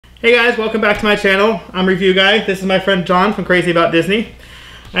Hey guys, welcome back to my channel. I'm Review Guy. This is my friend John from Crazy About Disney.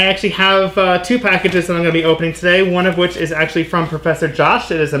 I actually have two packages that I'm going to be opening today, one of which is actually from Professor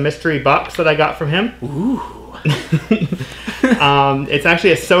Josh. It is a mystery box that I got from him. Ooh. It's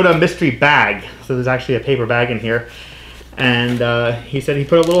actually a soda mystery bag, so there's actually a paper bag in here. And he said he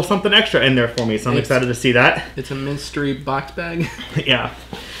put a little something extra in there for me, so I'm excited to see that. It's a mystery box bag? Yeah.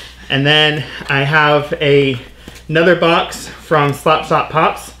 And then I have another box from Slapshot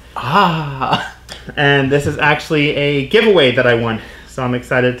Pops. Ah! And this is actually a giveaway that I won, so I'm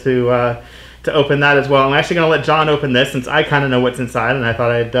excited to open that as well. I'm actually going to let John open this since I kind of know what's inside, and I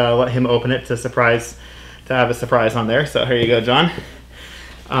thought I'd let him open it to have a surprise on there. So here you go, John.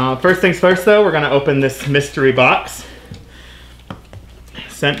 First things first, though, we're going to open this mystery box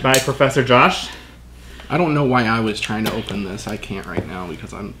sent by Professor Josh. I don't know why I was trying to open this. I can't right now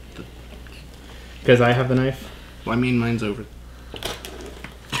because Because I have the knife? Well, I mean, mine's over.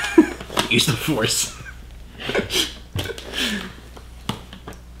 Use the force.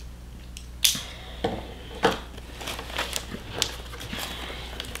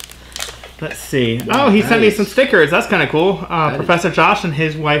 Let's see. Wow, oh, he sent me some stickers. That's kind of cool. Professor Josh and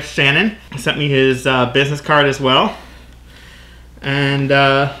his wife Shannon sent me his business card as well. And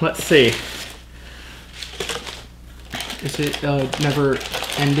let's see. Is it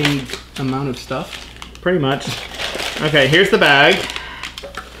never-ending amount of stuff? Pretty much. Okay, here's the bag.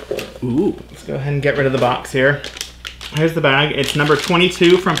 Ooh. Let's go ahead and get rid of the box here. Here's the bag. It's number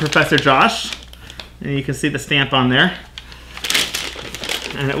 22 from Professor Josh. And you can see the stamp on there.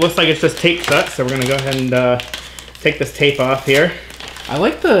 And it looks like it's just tape shut, so we're going to go ahead and take this tape off here. I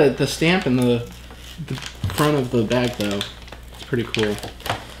like the stamp in the front of the bag, though. It's pretty cool. Right,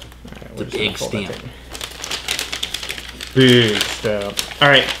 it's a big stamp. Big stamp. All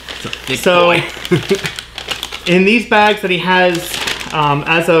right. Big so, boy. in these bags that he has,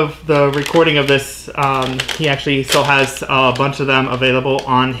 as of the recording of this, he actually still has a bunch of them available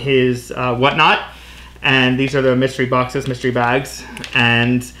on his Whatnot. And these are the mystery boxes, mystery bags.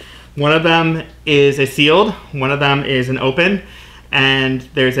 And one of them is a sealed, one of them is an open, and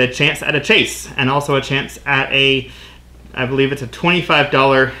there's a chance at a chase, and also a chance at I believe it's a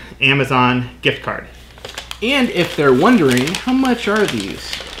 $25 Amazon gift card. And if they're wondering, how much are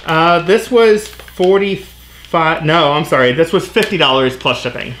these? This was this was $50 plus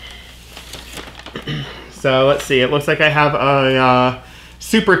shipping. So let's see, it looks like I have a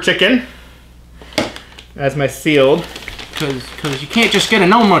super chicken as my sealed. Because you can't just get a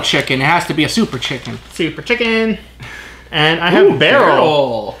normal chicken, it has to be a super chicken. Super chicken. And I have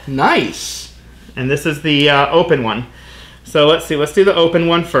barrel. Nice. And this is the open one. So let's see, let's do the open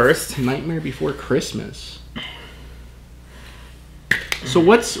one first. Nightmare Before Christmas. So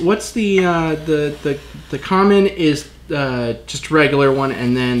what's the common is just a regular one,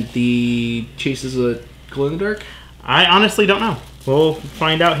 and then the chase is a glow in the dark? I honestly don't know. We'll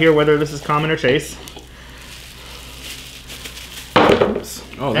find out here whether this is common or chase. Oops.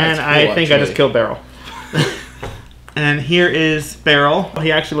 Oh, and that's cool, I think I just killed Barrel. And here is Barrel.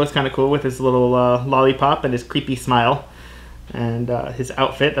 He actually looks kind of cool with his little lollipop and his creepy smile. And his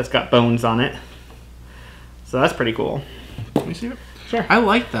outfit that's got bones on it. So that's pretty cool. Let me see it. Sure. I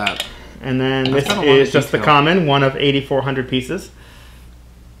like that. And then this is just the common, one of 8,400 pieces.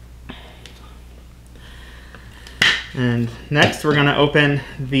 And next we're going to open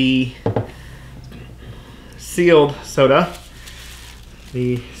the sealed soda.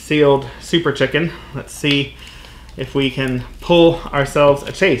 The sealed super chicken. Let's see if we can pull ourselves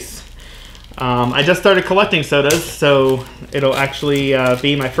a chase. I just started collecting sodas, so it'll actually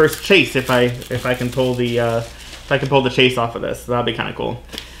be my first chase if I can pull the chase off of this. So that'll be kind of cool.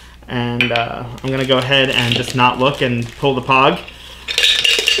 And I'm gonna go ahead and just not look and pull the pog.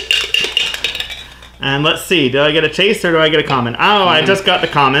 And let's see, do I get a chase or do I get a common? Oh, I just got the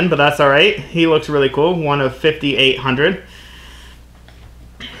common, but that's all right. He looks really cool. One of 5,800.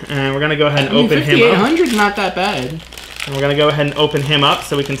 And we're gonna go ahead and open him up. 5,800 is not that bad. And we're gonna go ahead and open him up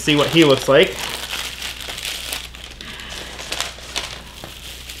so we can see what he looks like.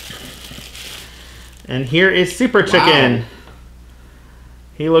 And here is Super Chicken. Wow.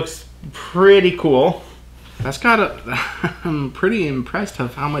 He looks pretty cool. That's I'm pretty impressed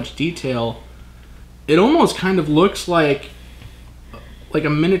of how much detail. It almost kind of looks like a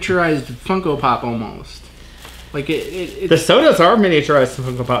miniaturized Funko Pop almost. Like the sodas are miniaturized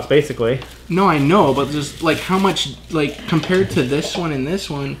Funko Pops, basically. No, I know, but just like how much, like compared to this one and this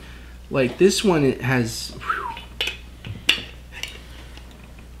one, like this one it has.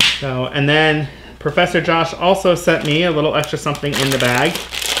 So, and then Professor Josh also sent me a little extra something in the bag.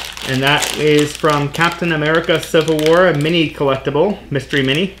 And that is from Captain America Civil War, a mini collectible, mystery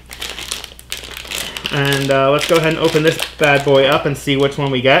mini. And let's go ahead and open this bad boy up and see which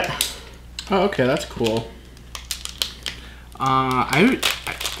one we get. Oh, okay, that's cool. I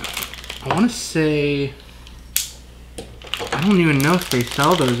want to say, I don't even know if they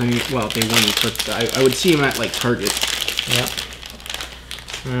sell those any. Well, they wouldn't, but I would see them at like Target. Yep.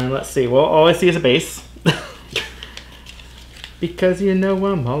 Let's see. Well, all I see is a base. Because you know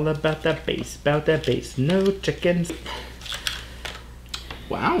I'm all about that base, no chickens.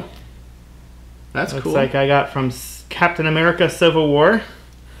 Wow. That's Looks cool. like I got from Captain America Civil War.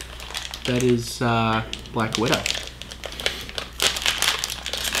 That is Black Widow.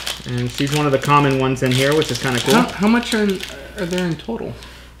 And she's one of the common ones in here, which is kind of cool. How much are there in total?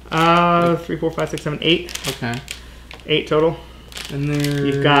 3, 4, 5, 6, 7, 8. Okay. 8 total. And there...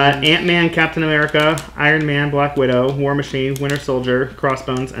 You've got Ant-Man, Captain America, Iron Man, Black Widow, War Machine, Winter Soldier,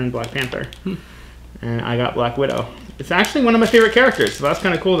 Crossbones, and Black Panther. And I got Black Widow. It's actually one of my favorite characters, so that's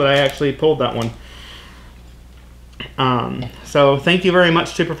kind of cool that I actually pulled that one. So thank you very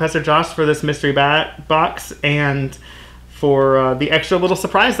much to Professor Josh for this mystery box and for the extra little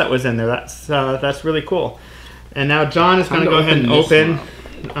surprise that was in there. That's really cool. And now John is going to go ahead and open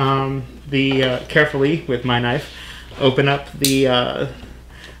carefully with my knife. Open up the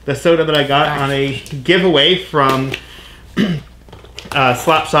soda that I got on a giveaway from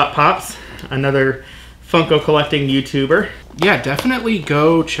Slapshot Pops, another Funko collecting YouTuber. Yeah, definitely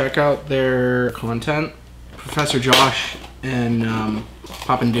go check out their content. Professor Josh and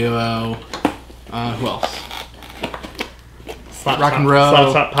Pop and Duo. Who else? Rock and Row.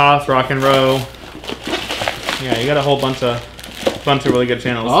 Slapshot Pops, Rock and Row. Yeah, you got a whole bunch of really good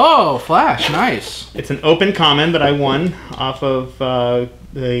channels. Oh, Flash, nice. It's an open common that I won off of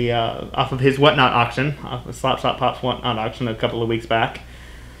off of his Whatnot auction, off of Slapshot Pops Whatnot auction a couple of weeks back.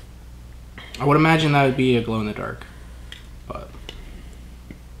 I would imagine that would be a glow in the dark, but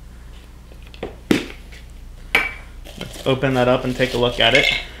let's open that up and take a look at it.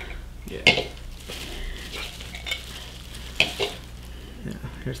 Yeah.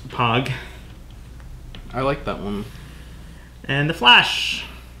 Here's the Pog. I like that one. And the Flash.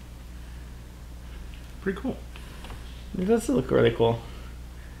 Pretty cool. It does look really cool.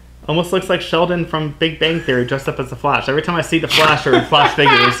 Almost looks like Sheldon from Big Bang Theory dressed up as the Flash. Every time I see the Flash or Flash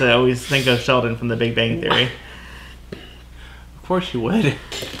figures, I always think of Sheldon from the Big Bang Theory. Of course you would.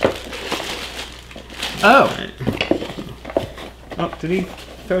 Oh. Right. Oh, did he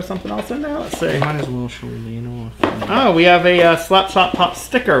throw something else in there? Let's see. Might as well, surely, you know. Oh, we have a Slapshot Pop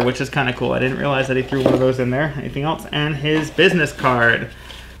sticker, which is kind of cool. I didn't realize that he threw one of those in there. Anything else? And his business card.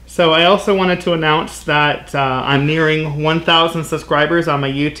 So I also wanted to announce that I'm nearing 1,000 subscribers on my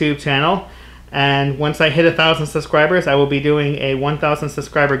YouTube channel. And once I hit 1,000 subscribers, I will be doing a 1,000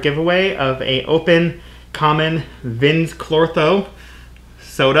 subscriber giveaway of a open common Vin's Clortho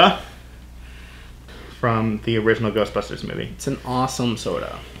soda from the original Ghostbusters movie. It's an awesome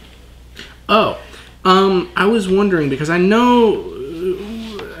soda. Oh, I was wondering because I know,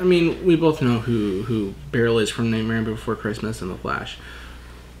 I mean, we both know who Beryl is from Nightmare Before Christmas and The Flash.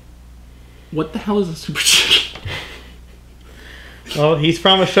 What the hell is a Super Chicken? Well, he's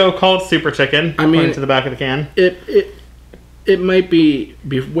from a show called Super Chicken. I mean, according to the back of the can. It might be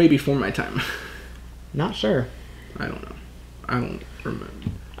way before my time. Not sure. I don't know. I don't remember.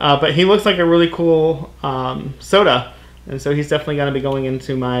 But he looks like a really cool soda, and so he's definitely going to be going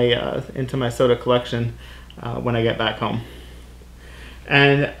into my soda collection when I get back home.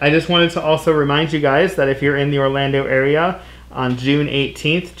 And I just wanted to also remind you guys that if you're in the Orlando area on June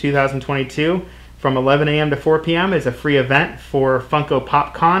 18th, 2022, from 11 a.m. to 4 p.m. is a free event for Funko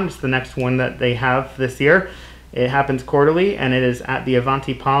Pop Con. It's the next one that they have this year. It happens quarterly, and it is at the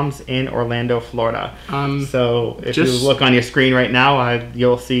Avanti Palms in Orlando, Florida. So if you look on your screen right now,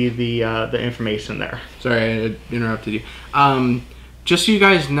 you'll see the information there. Sorry, I interrupted you. Just so you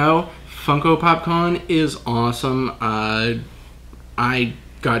guys know, Funko Pop Con is awesome. I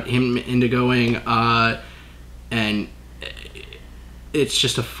got him into going, and it's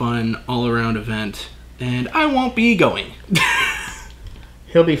just a fun all-around event, and I won't be going.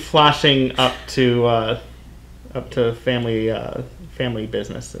 He'll be flashing up to family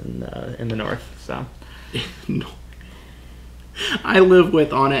business in the north. So, no. I live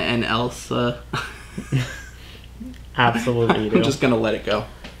with Anna and Elsa. Absolutely, you do. I'm just gonna let it go.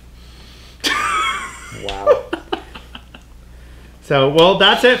 Wow. So, well,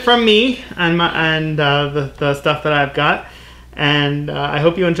 that's it from me and the stuff that I've got. And I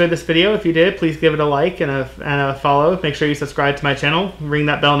hope you enjoyed this video. If you did, please give it a like and a follow. Make sure you subscribe to my channel. Ring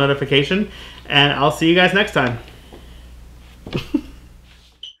that bell notification. And I'll see you guys next time.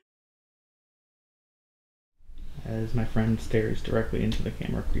 as my friend stares directly into the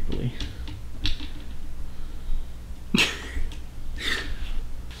camera creepily.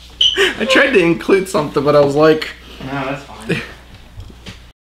 I tried to include something, but I was like... No, that's fine.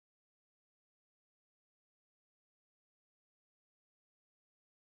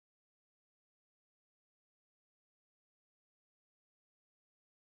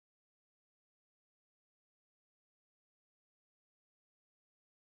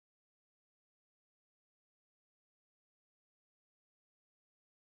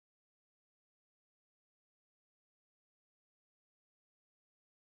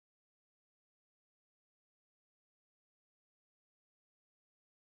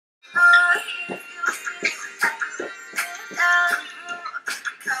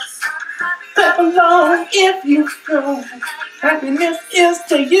 Clap along if you feel happiness is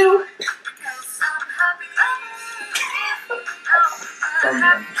to you.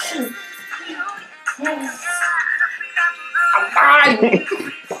 I'm fine.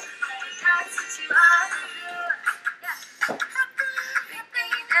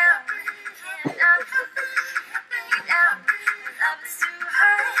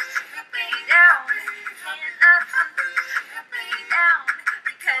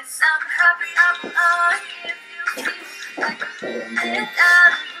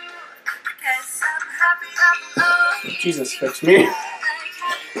 Jesus, fix me.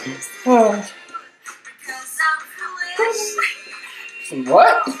 Some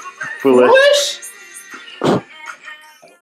what? Foolish.